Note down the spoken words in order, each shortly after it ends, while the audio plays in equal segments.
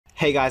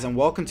Hey guys, and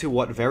welcome to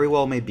what very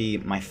well may be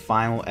my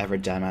final ever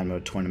Deadman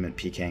mode tournament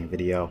PKing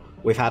video.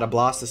 We've had a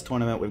blast this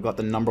tournament. We've got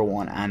the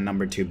 #1 and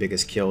 #2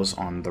 biggest kills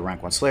on the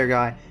rank 1 Slayer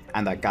guy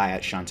and that guy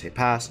at Shantae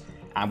Pass.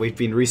 And we've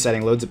been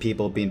resetting loads of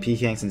people, been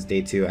PKing since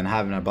day 2 and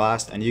having a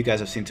blast, and you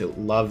guys have seemed to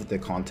love the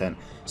content.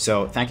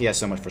 So thank you guys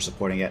so much for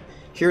supporting it.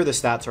 Here are the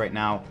stats right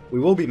now. We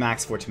will be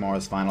maxed for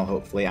tomorrow's final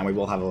hopefully, and we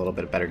will have a little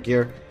bit of better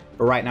gear.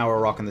 But right now we're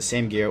rocking the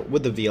same gear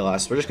with the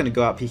VLS. We're just going to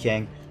go out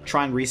PKing,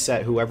 try and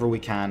reset whoever we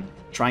can,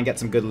 try and get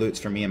some good loots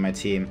for me and my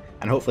team,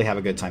 and hopefully have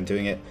a good time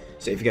doing it.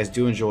 So if you guys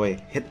do enjoy,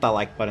 hit that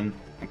like button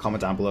and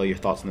comment down below your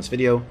thoughts on this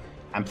video,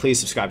 and please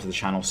subscribe to the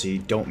channel so you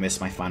don't miss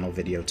my final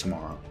video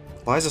tomorrow.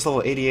 Why is this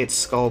level 88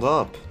 skulled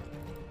up?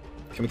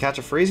 Can we catch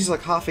a freeze? He's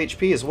like half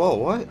HP as well,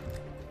 what?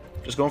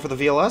 Just going for the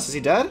VLS, is he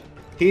dead?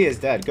 He is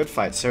dead, good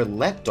fight, sir.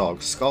 Let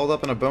dog, skulled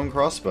up in a bone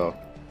crossbow.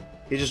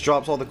 He just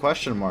drops all the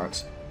question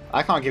marks.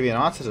 I can't give you an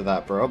answer to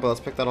that, bro, but let's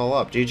pick that all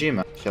up. GG,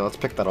 man. Okay, let's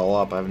pick that all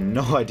up. I have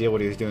no idea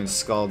what he was doing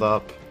skulled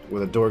up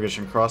with a Dorgish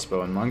and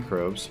crossbow and monk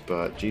robes,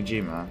 but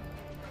GG, man.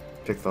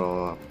 Pick that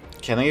all up.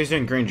 Okay, I think he was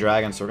doing green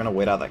dragon, so we're gonna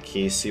wait out that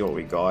key, see what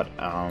we got.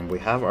 We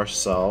have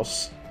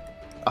ourselves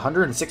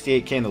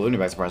 168k in the looting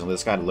bag, surprisingly.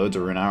 This guy had loads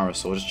of rune arrows,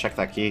 so we'll just check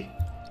that key.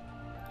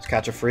 Let's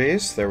catch a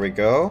freeze. There we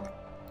go.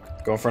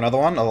 Going for another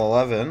one, level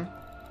 11.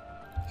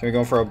 Can we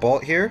go for a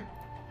bolt here?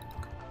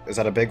 Is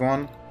that a big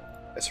one?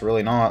 It's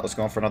really not. Let's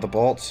go for another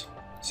bolt.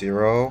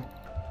 0.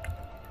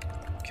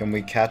 Can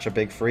we catch a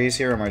big freeze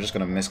here, or am I just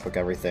going to misclick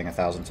everything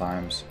 1,000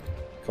 times?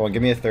 Come on,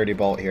 give me a 30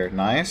 bolt here.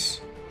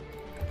 Nice.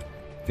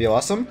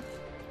 VLS him.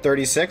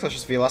 36. Let's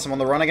just VLS him on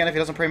the run again if he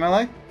doesn't pray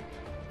melee.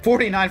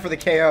 49 for the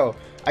KO.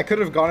 I could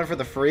have gone in for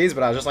the freeze,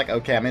 but I was just like,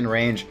 okay, I'm in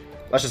range.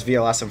 Let's just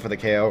VLS him for the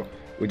KO.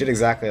 We did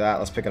exactly that.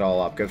 Let's pick it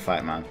all up. Good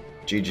fight, man.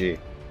 GG.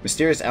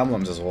 Mysterious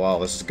emblems as well.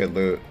 This is good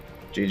loot.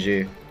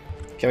 GG.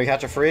 Can we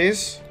catch a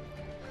freeze?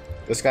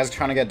 This guy's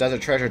trying to get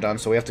desert treasure done,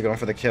 so we have to go in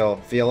for the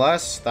kill.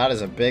 VLS, that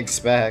is a big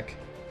spec.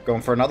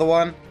 Going for another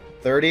one.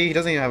 30. He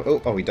doesn't even have...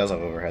 Oh, he does have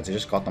overheads. He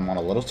just got them on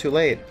a little too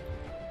late.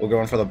 We'll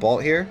go in for the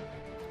bolt here.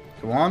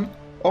 Come on.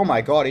 Oh my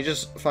god, he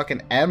just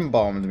fucking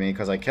M-bombed me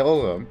because I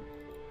killed him.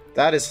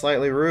 That is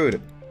slightly rude.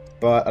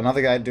 But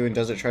another guy doing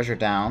desert treasure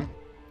down.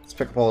 Let's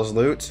pick up all his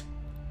loot.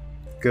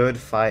 Good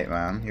fight,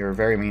 man. You're a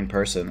very mean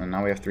person, and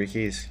now we have 3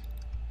 keys.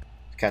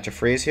 Catch a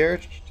freeze here.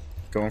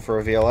 Going for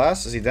a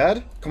VLS. Is he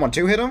dead? Come on,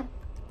 2 hit him.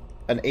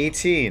 An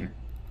 18.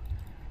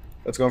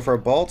 Let's go for a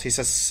bolt. He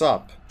says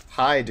sup.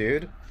 Hi,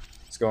 dude.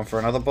 Let's go for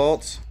another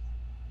bolt.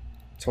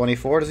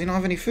 24. Does he not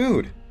have any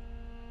food?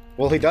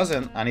 Well, he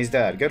doesn't, and he's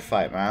dead. Good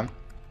fight, man.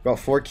 Got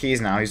 4 keys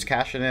now. He's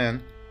cashing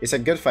in. He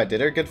said good fight,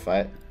 Ditter. Good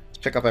fight. Let's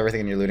pick up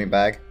everything in your looting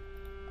bag.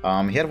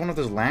 He had one of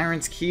those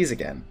Laren's keys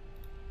again.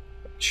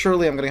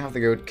 Surely I'm going to have to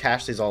go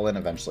cash these all in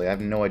eventually. I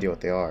have no idea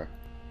what they are.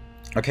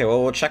 Okay,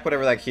 well, we'll check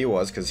whatever that key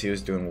was, because he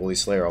was doing Woolly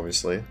Slayer,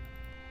 obviously.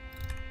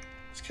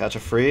 Let's catch a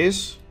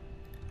freeze.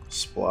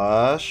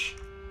 Splash.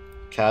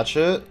 Catch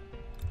it.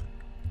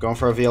 Going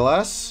for a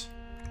VLS.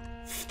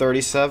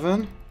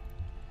 37.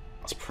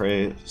 Let's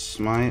pray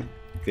smite.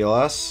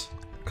 VLS.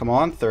 Come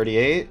on,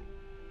 38.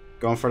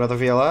 Going for another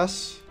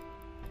VLS.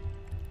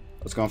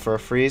 Let's go for a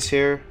freeze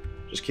here.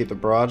 Just keep the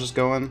barrages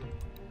going.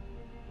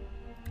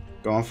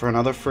 Going for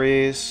another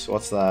freeze.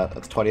 What's that?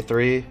 That's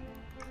 23.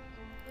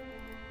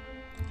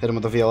 Hit him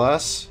with the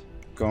VLS.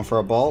 Going for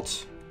a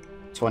bolt.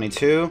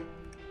 22.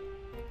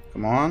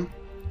 Come on.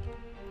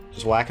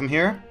 Just whack him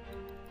here.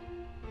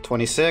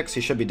 26.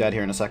 He should be dead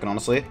here in a second,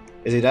 honestly.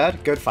 Is he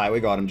dead? Good fight. We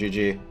got him.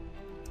 GG.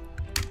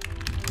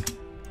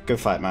 Good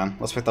fight, man.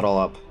 Let's pick that all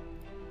up.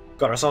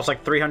 Got ourselves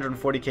like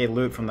 340k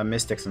loot from the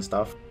mystics and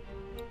stuff.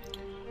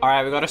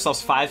 Alright, we got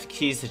ourselves 5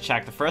 keys to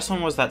check. The first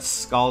one was that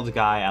skulled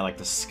guy at like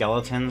the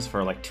skeletons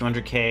for like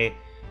 200k.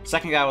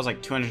 Second guy was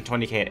like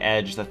 220k at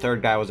edge. The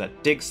third guy was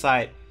at dig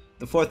site.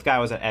 The fourth guy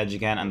was at edge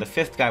again. And the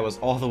fifth guy was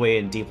all the way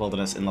in deep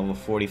wilderness in level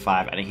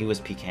 45. And he was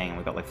PKing, and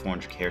we got like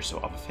 400k or so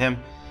off of him.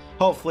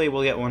 Hopefully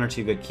we'll get 1 or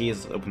 2 good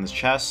keys. Let's open this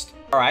chest.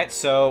 Alright,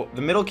 so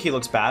the middle key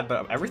looks bad,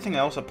 but everything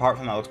else apart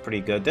from that looks pretty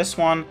good. This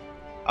one,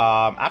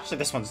 actually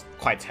this one's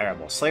quite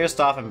terrible. Slayer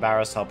stuff and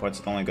Barrows teleports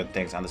are the only good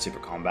things, and the super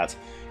combats.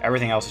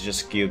 Everything else is just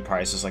skewed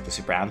prices like the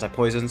super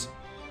anti-poisons.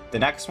 The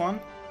next one,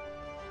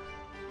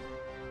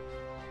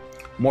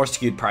 more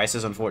skewed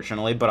prices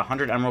unfortunately, but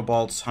 100 emerald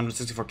bolts,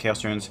 164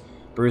 chaos runes,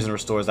 brews and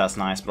restores, that's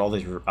nice, but all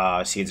these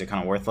seeds are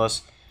kind of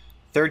worthless.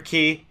 Third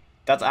key,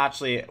 that's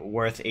actually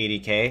worth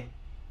 80k.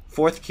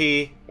 Fourth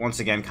key,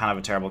 once again kind of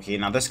a terrible key.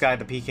 Now this guy,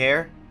 the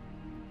PKer,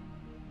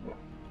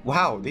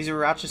 wow, these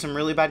are actually some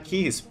really bad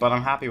keys, but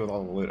I'm happy with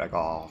all the loot I got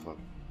all of them.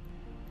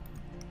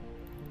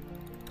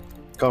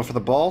 Going for the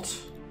bolt.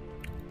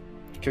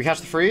 Can we catch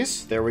the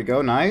freeze? There we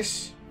go,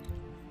 nice.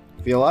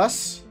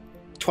 VLS.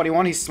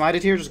 21, he's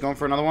smited here, just going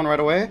for another one right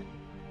away.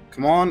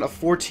 Come on, a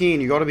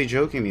 14, you gotta be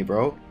joking me,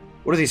 bro.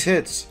 What are these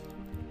hits?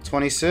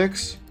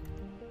 26.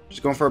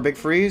 Just going for a big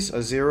freeze,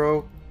 a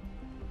 0.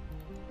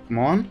 Come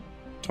on.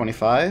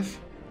 25.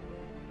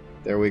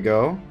 There we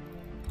go.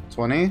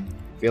 20.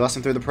 VLS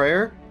him through the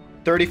prayer.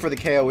 30 for the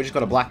KO. We just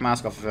got a black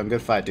mask off of him.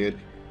 Good fight, dude.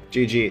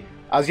 GG.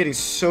 I was getting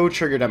so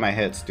triggered at my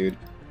hits, dude.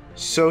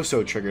 So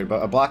triggered.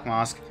 But a Black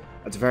Mask,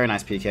 that's a very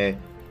nice PK.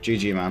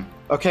 GG, man.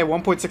 Okay,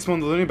 1.6 mil in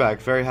the loony bag.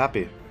 Very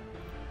happy.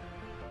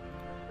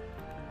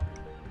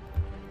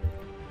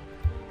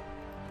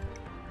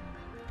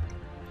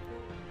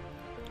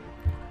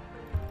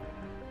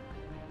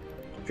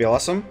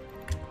 VLS him.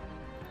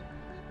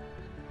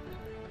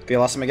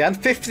 VLS him again.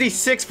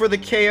 56 for the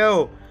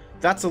KO.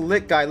 That's a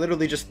lit guy.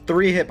 Literally just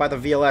 3 hit by the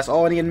VLS.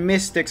 Oh, and he had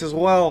Mystics as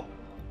well.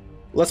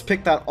 Let's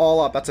pick that all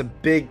up. That's a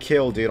big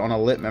kill, dude, on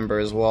a lit member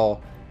as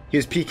well. He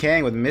was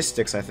PKing with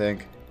Mystics, I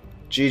think.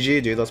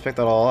 GG, dude. Let's pick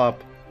that all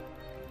up.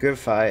 Good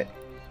fight.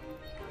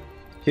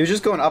 He was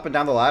just going up and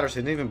down the ladder, so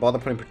he didn't even bother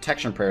putting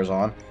protection prayers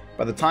on.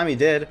 By the time he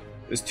did, it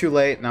was too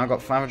late. Now I got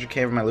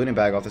 500k from my looting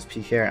bag off this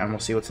PK, and we'll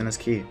see what's in his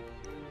key.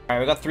 Alright,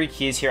 we got 3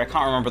 keys here. I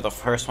can't remember what the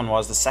first one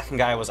was. The second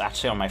guy was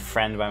actually on my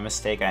friend by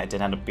mistake, and I did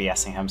end up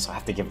BSing him, so I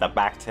have to give that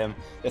back to him.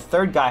 The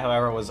third guy,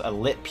 however, was a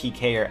lit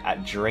PKer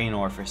at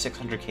Draenor for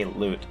 600k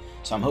loot,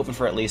 so I'm hoping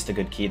for at least a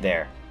good key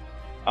there.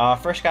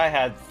 First guy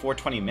had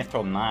 420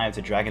 Mithril Knives,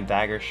 a Dragon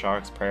Dagger,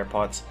 Sharks, Prayer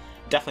Pots.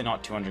 Definitely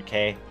not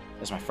 200k.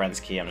 This is my friend's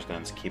key. I'm just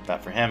going to keep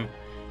that for him.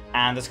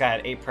 And this guy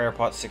had 8 Prayer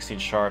Pots, 16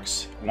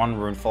 Sharks, 1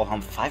 Rune Full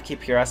Helm, 5k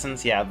Pure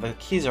Essence. Yeah, the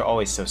keys are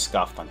always so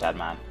scuffed on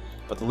Deadman,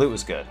 but the loot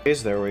was good.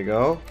 There we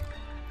go.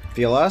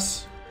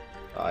 VLS.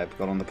 I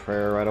got on the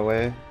prayer right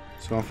away.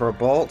 Just going for a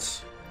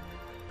bolt.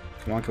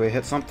 Come on, can we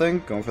hit something?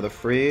 Going for the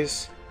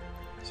freeze.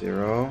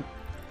 0.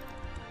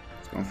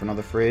 It's going for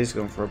another freeze.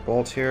 Going for a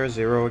bolt here.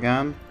 0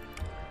 again.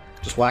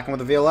 Just whacking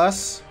with the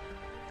VLS.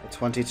 A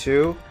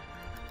 22.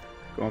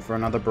 Going for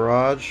another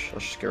barrage.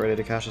 Let's just get ready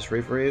to catch this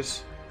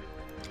refreeze.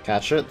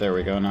 Catch it. There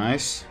we go.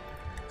 Nice.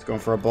 It's going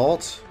for a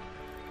bolt.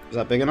 Is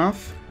that big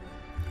enough?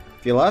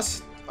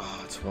 VLS.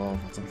 Oh, 12.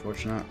 That's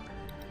unfortunate.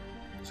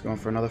 It's going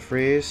for another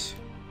freeze.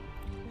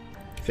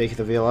 Fake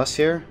the VLS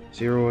here.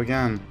 0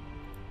 again.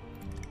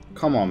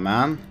 Come on,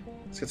 man.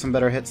 Let's get some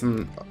better hits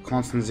than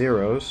constant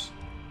zeros.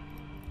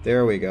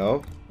 There we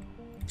go.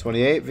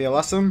 28.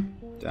 VLS him.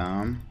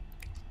 Down.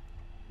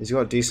 He's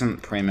got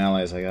decent pray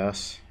melees, I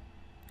guess.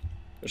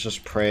 Let's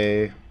just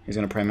pray. He's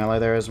going to pray melee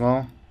there as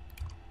well.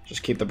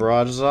 Just keep the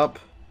barrages up.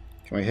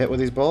 Can we hit with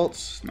these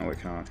bolts? No, we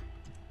can't.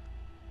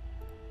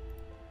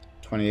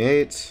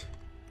 28.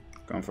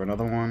 Going for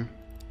another one.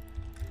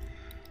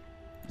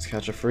 Let's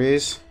catch a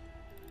freeze.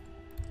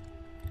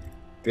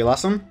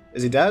 VLS him.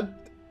 Is he dead?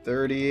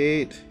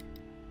 38.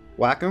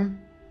 Whack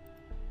him.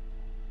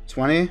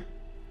 20.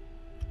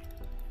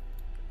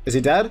 Is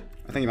he dead?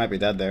 I think he might be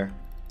dead there.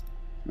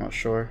 I'm not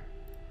sure.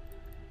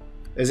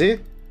 Is he?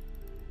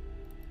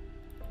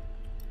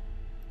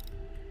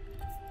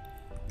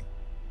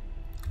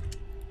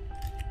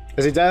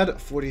 Is he dead?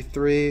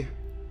 43.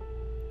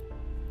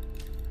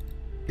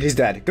 He's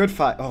dead. Good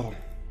fight. Oh.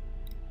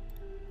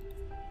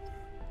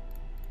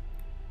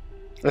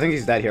 I think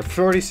he's dead here.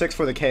 46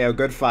 for the KO.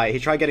 Good fight. He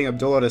tried getting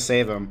Abdullah to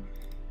save him,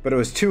 but it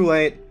was too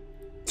late.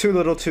 Too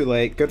little, too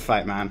late. Good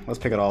fight, man. Let's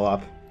pick it all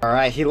up.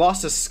 Alright, he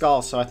lost his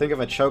skull, so I think if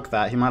I choke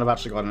that, he might have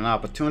actually gotten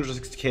out. But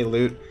 260k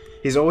loot.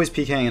 He's always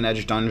PKing an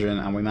edge dungeon,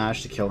 and we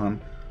managed to kill him.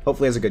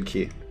 Hopefully he has a good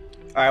key.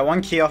 Alright,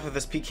 1 key off of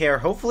this PKer.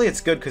 Hopefully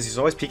it's good, because he's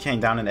always PKing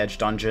down an edge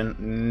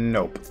dungeon.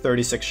 Nope.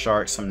 36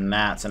 sharks, some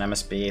gnats, an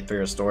MSB, 3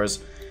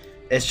 restores.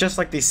 It's just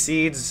like these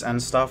seeds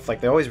and stuff,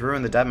 like they always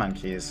ruin the Deadman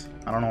keys.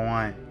 I don't know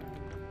why.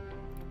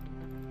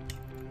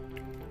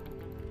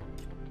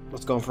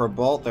 Let's go for a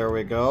bolt. There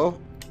we go.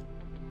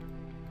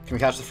 Can we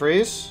catch the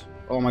freeze?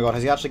 Oh my god,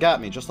 has he actually got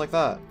me? Just like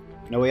that.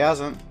 No, he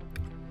hasn't.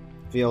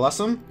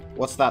 VLS him.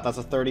 What's that? That's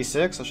a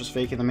 36. That's just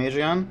faking the mage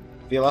again.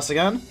 VLS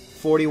again.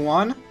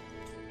 41.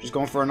 Just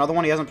going for another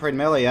one. He hasn't prayed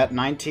melee yet.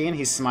 19.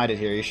 He's smited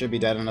here. He should be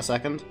dead in a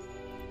second.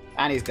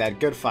 And he's dead.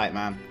 Good fight,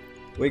 man.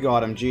 We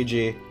got him.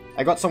 GG.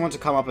 I got someone to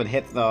come up and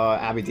hit the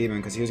Abbey Demon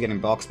because he was getting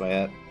boxed by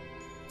it.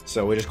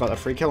 So we just got a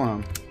free kill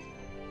on him.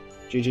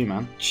 GG,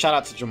 man. Shout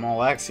out to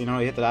Jamal X. You know,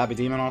 he hit the Abbey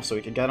Demon off so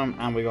we could get him.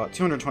 And we got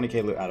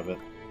 220k loot out of it.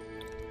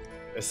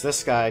 It's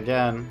this guy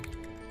again.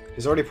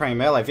 He's already praying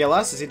melee.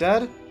 VLS, is he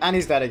dead? And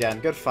he's dead again.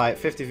 Good fight.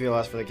 50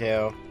 VLS for the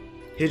KO.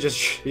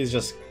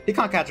 He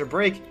can't catch a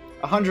break.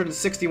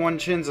 161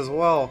 chins as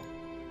well.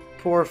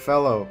 Poor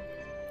fellow.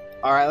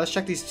 Alright, let's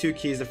check these 2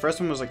 keys. The first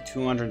one was like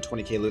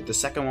 220k loot. The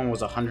second one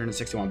was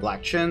 161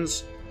 black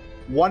chins.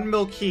 1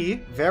 mil key.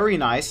 Very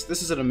nice.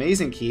 This is an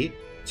amazing key.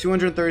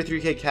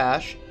 233k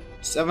cash.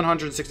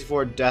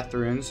 764 death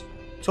runes.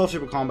 12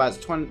 super combats.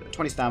 20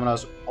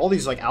 staminas. All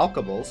these like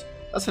alchables.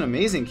 That's an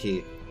amazing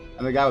key.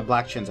 And the guy with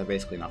black chins had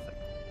basically nothing.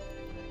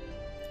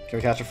 Can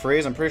we catch a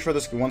freeze? I'm pretty sure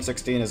this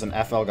 116 is an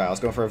FL guy. Let's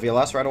go for a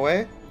VLS right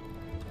away.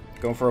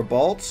 Going for a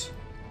bolt.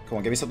 Come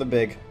on, give me something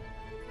big.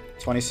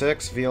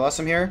 26. VLS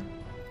him here.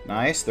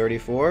 Nice.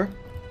 34.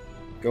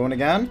 Going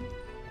again.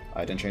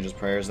 I didn't change his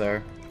prayers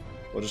there.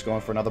 We'll just go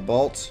in for another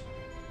bolt.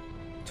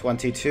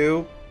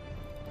 22.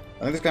 I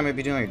think this guy might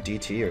be doing a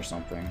DT or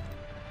something.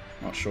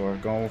 Not sure.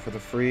 Going for the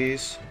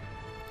freeze.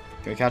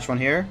 Can we catch one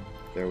here?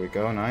 There we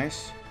go.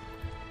 Nice.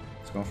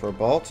 Going for a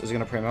bolt. Is he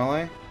going to pray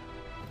melee?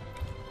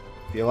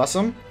 VLS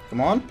him.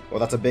 Come on. Oh,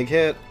 that's a big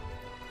hit.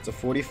 It's a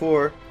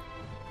 44.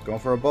 Going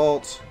for a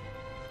bolt.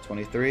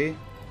 23.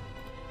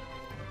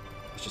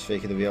 Let's just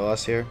fake the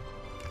VLS here.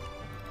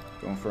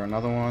 Going for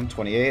another one.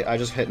 28. I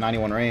just hit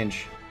 91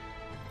 range.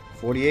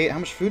 48. How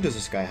much food does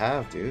this guy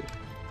have, dude?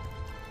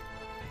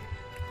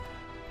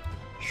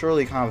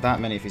 Surely he can't have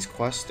that many if he's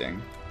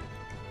questing.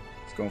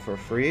 He's going for a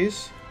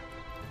freeze.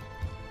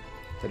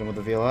 Hit him with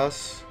the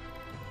VLS.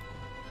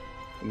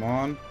 Come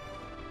on.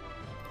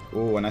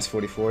 Ooh, a nice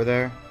 44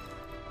 there.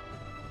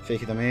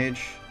 Fakey the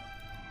mage.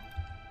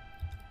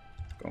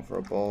 Going for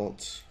a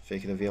bolt.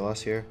 Fakey the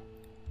VLS here.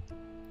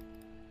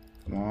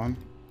 Come on.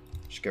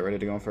 Just get ready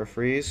to go in for a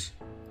freeze.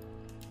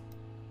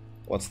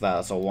 What's that?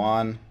 That's a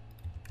 1.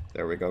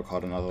 There we go.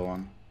 Caught another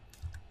one.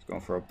 He's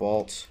going for a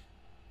bolt.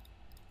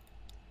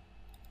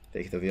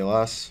 Fakey the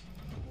VLS.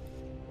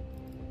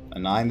 A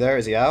 9 there.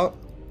 Is he out?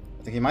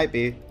 I think he might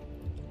be.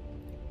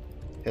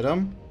 Hit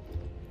him.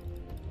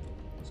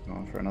 He's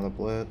going for another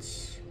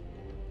blitz.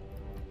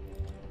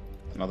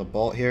 Another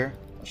bolt here.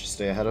 Let's just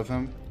stay ahead of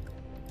him.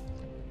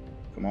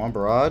 Come on,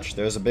 barrage.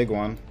 There's a big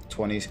one.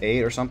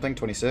 28 or something.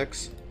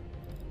 26.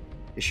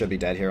 He should be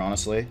dead here,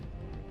 honestly.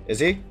 Is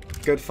he?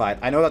 Good fight.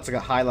 I know that's like a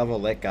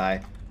high-level lit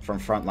guy from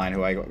frontline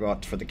who I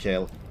got for the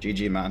kill.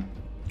 GG, man.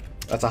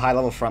 That's a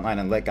high-level frontline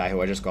and lit guy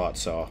who I just got,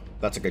 so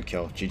that's a good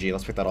kill. GG.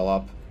 Let's pick that all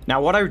up.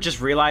 Now, what I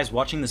just realized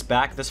watching this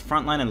back, this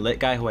frontline and lit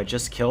guy who I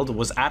just killed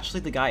was actually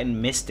the guy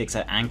in Mystics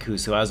at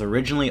Ankus who I was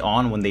originally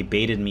on when they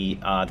baited me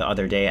the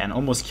other day and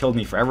almost killed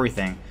me for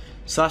everything.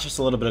 So that's just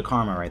a little bit of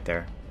karma right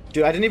there.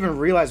 Dude, I didn't even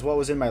realize what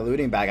was in my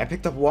looting bag. I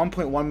picked up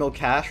 1.1 mil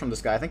cash from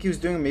this guy. I think he was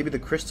doing maybe the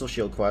Crystal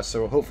Shield quest,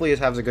 so hopefully he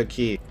has a good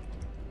key.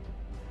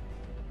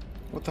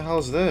 What the hell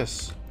is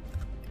this?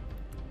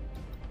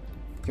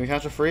 Can we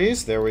catch a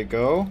freeze? There we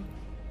go.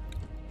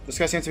 This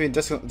guy seems to be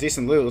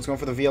decent loot. Let's go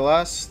for the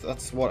VLS.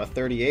 That's, what, a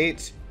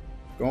 38?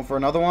 Going for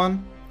another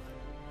one?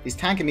 He's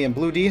tanking me in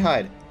blue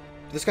D-hide.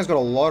 This guy's got a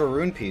lot of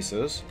rune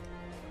pieces.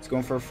 Let's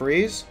go for a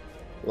freeze.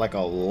 Like a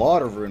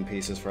lot of rune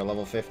pieces for a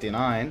level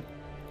 59.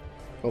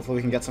 Hopefully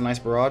we can get some nice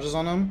barrages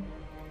on him.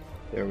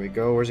 There we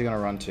go. Where's he going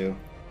to run to?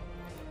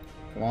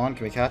 Come on.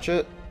 Can we catch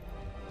it?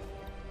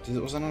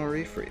 Was that on a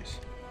refreeze?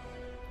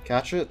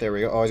 Catch it. There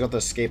we go. Oh, he's got the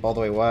escape all the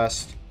way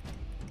west.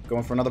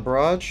 Going for another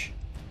barrage.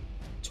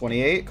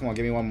 28. Come on,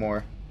 give me one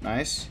more.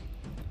 Nice.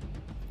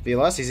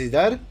 VLS, is he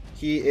dead?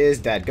 He is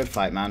dead. Good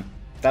fight, man.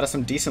 That is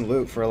some decent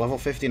loot for a level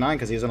 59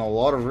 because he's in a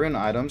lot of rune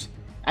items.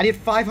 And he had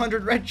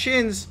 500 red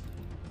chins.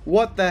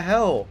 What the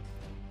hell?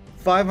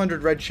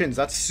 500 red chins.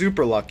 That's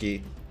super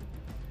lucky.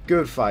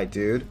 Good fight,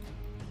 dude.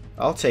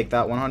 I'll take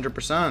that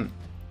 100%.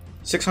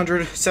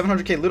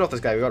 700k loot off this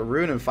guy. We got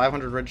rune and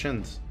 500 red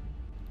chins.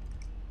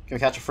 Can we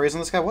catch a phrase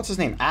on this guy? What's his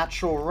name?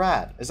 Actual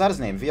Rat. Is that his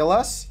name?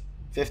 VLS?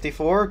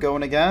 54.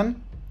 Going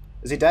again.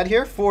 Is he dead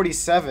here?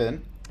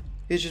 47.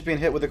 He's just being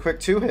hit with a quick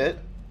 2-hit.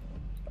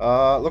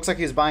 Looks like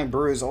he's buying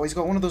brews. Oh, he's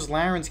got one of those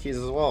Laren's keys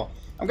as well.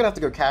 I'm gonna have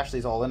to go cash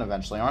these all in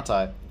eventually, aren't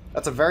I?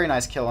 That's a very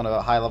nice kill on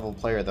a high-level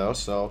player, though,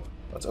 so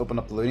let's open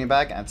up the looting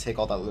bag and take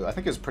all that loot. I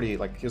think it was pretty,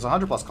 like, he was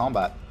 100 plus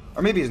combat.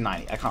 Or maybe he's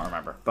 90. I can't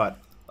remember. But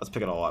let's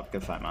pick it all up.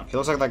 Good fight, man. He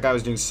looks like that guy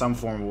was doing some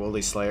form of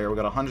Wildy Slayer. We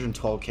got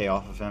 112k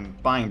off of him.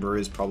 Buying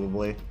brews,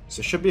 probably. So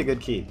it should be a good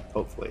key,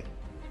 hopefully.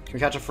 Can we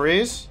catch a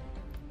freeze?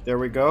 There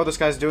we go. This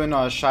guy's doing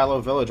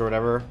Shiloh Village or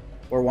whatever.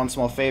 Or One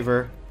Small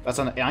Favor. That's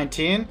on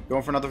 19.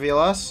 Going for another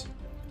VLS.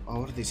 Oh,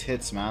 what are these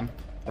hits, man?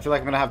 I feel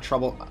like I'm going to have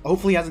trouble.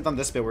 Hopefully he hasn't done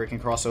this bit where he can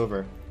cross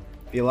over.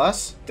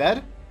 VLS.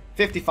 Dead.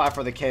 55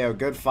 for the KO.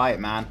 Good fight,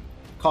 man.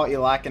 Caught you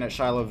lacking at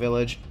Shiloh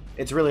Village.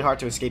 It's really hard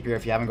to escape here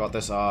if you haven't got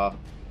this,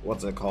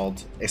 what's it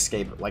called?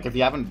 Escape. Like, if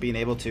you haven't been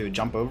able to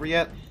jump over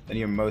yet, then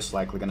you're most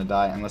likely going to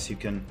die unless you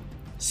can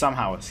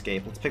somehow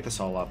escape. Let's pick this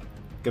all up.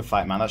 Good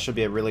fight, man. That should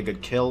be a really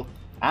good kill.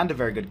 And a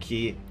very good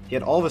key. He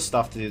had all of his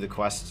stuff to do the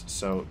quest,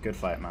 so good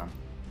fight, man.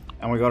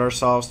 And we got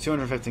ourselves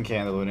 215k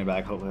in the looting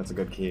bag. Hopefully that's a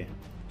good key.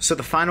 So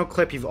the final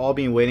clip you've all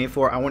been waiting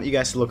for, I want you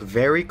guys to look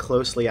very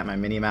closely at my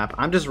minimap.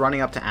 I'm just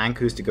running up to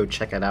Ankus to go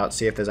check it out,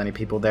 see if there's any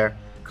people there.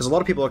 Because a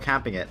lot of people are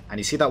camping it. And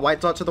you see that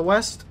white dot to the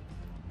west?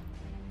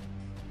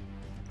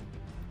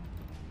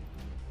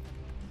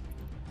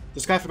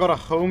 This guy forgot a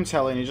home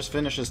telly and he just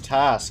finished his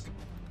task.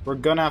 We're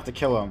gonna have to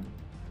kill him.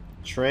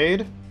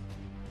 Trade?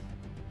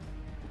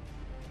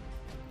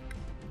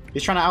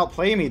 He's trying to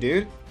outplay me,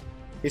 dude.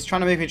 He's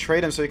trying to make me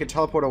trade him so he can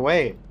teleport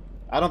away.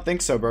 I don't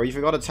think so, bro. If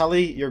you got a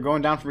telly, you're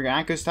going down from your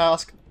Ankus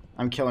task,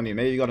 I'm killing you.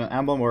 Maybe you got an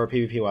emblem or a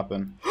PvP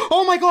weapon.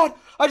 Oh my god!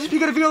 I just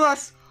peeked at a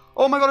VLS!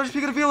 Oh my god, I just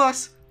peeked at a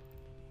VLS!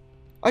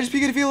 I just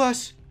peeked at a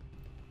VLS!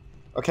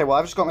 Okay, well,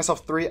 I've just got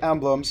myself 3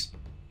 emblems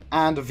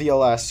and a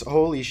VLS.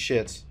 Holy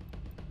shit.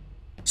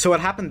 So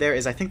what happened there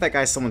is I think that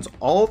guy's someone's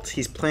alt,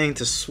 he's planning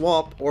to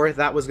swap, or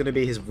that was going to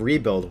be his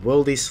rebuild,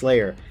 Wildy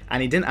Slayer,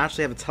 and he didn't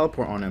actually have a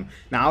teleport on him.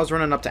 Now I was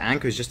running up to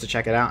Ankus just to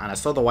check it out, and I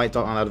saw the white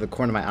dot on out of the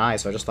corner of my eye,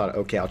 so I just thought,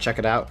 okay, I'll check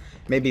it out.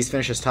 Maybe he's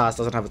finished his task,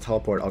 doesn't have a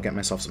teleport, I'll get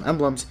myself some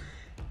emblems.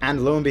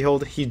 And lo and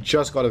behold, he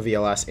just got a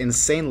VLS,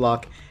 insane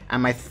luck,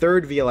 and my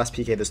third VLS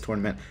PK this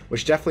tournament,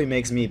 which definitely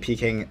makes me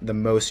PKing the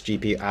most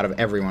GP out of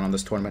everyone on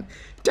this tournament.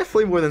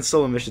 Definitely more than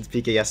Solo Mission's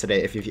PK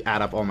yesterday if you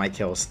add up all my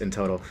kills in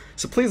total.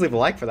 So please leave a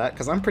like for that,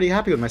 because I'm pretty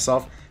happy with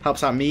myself.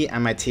 Helps out me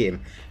and my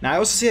team. Now I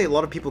also see a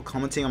lot of people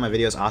commenting on my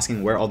videos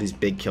asking where all these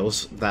big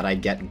kills that I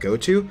get go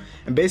to,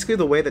 and basically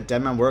the way that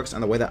Deadman works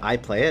and the way that I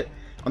play it,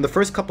 on the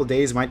first couple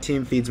days, my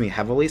team feeds me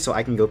heavily so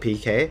I can go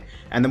PK,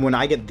 and then when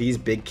I get these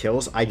big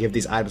kills, I give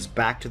these items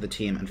back to the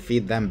team and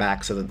feed them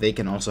back so that they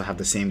can also have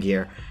the same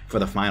gear for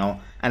the final,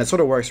 and it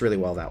sort of works really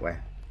well that way.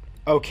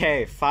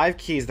 Okay, 5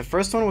 keys. The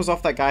first one was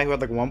off that guy who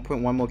had like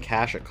 1.1 mil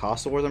cash at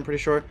Coastal Wars, I'm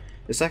pretty sure.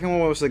 The second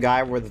one was the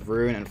guy with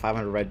Rune and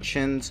 500 red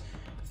chins.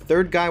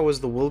 Third guy was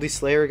the Wildy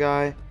Slayer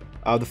guy.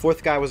 The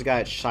fourth guy was a guy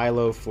at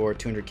Shiloh for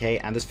 200k,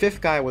 and this fifth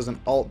guy was an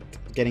alt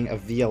getting a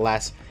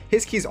VLS.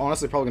 His key's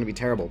honestly probably going to be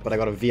terrible, but I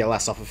got a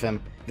VLS off of him.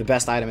 The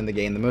best item in the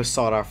game, the most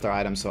sought after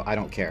item, so I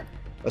don't care.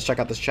 Let's check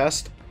out this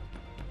chest.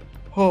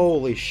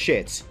 Holy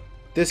shit.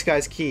 This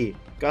guy's key.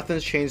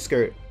 Guthan's chain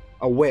skirt.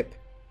 A whip.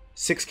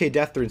 6k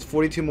death runes.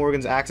 42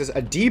 Morgan's axes.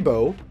 A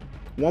Debo.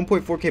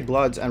 1.4k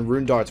bloods and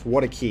rune darts.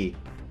 What a key.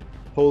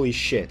 Holy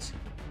shit.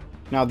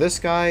 Now this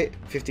guy,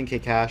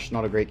 15k cash.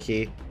 Not a great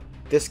key.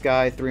 This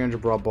guy,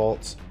 300 broad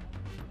bolts.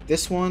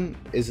 This one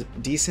is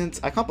decent.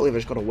 I can't believe I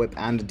just got a whip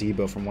and a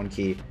Debo from one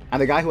key.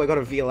 And the guy who I got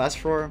a VLS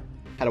for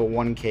had a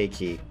 1k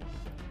key.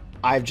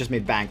 I've just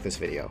made bank this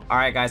video.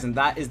 Alright guys, and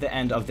that is the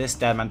end of this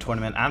Deadman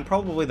tournament, and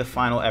probably the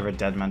final ever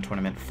Deadman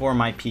tournament for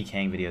my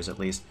PKing videos at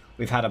least.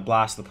 We've had a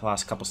blast the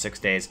past couple 6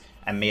 days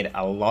and made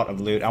a lot of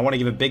loot. I want to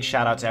give a big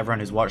shout out to everyone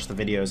who's watched the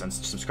videos and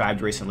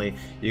subscribed recently.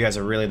 You guys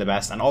are really the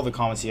best, and all the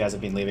comments you guys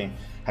have been leaving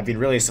have been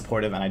really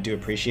supportive, and I do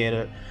appreciate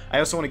it. I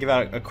also want to give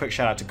out a quick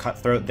shout out to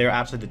Cutthroat. They're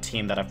absolutely the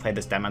team that I've played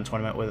this Deadman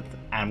tournament with,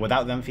 and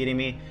without them feeding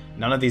me,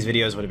 none of these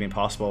videos would have been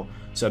possible.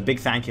 So a big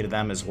thank you to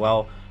them as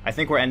well. I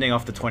think we're ending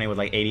off the 20 with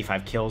like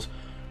 85 kills.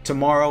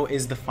 Tomorrow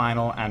is the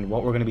final, and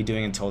what we're going to be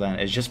doing until then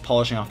is just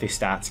polishing off these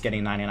stats,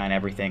 getting 99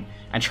 everything,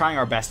 and trying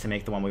our best to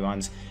make the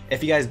 1v1s.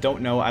 If you guys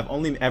don't know, I've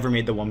only ever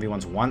made the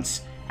 1v1s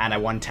once, and I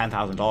won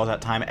 $10,000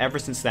 that time. Ever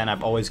since then,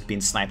 I've always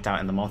been sniped out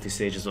in the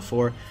multi-stages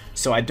before,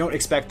 so I don't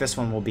expect this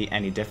one will be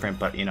any different,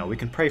 but you know, we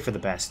can pray for the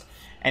best.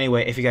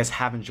 Anyway, if you guys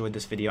have enjoyed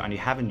this video and you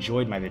have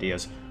enjoyed my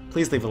videos,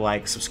 please leave a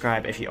like,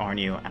 subscribe if you are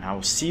new, and I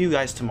will see you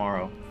guys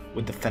tomorrow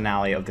with the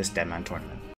finale of this Deadman tournament.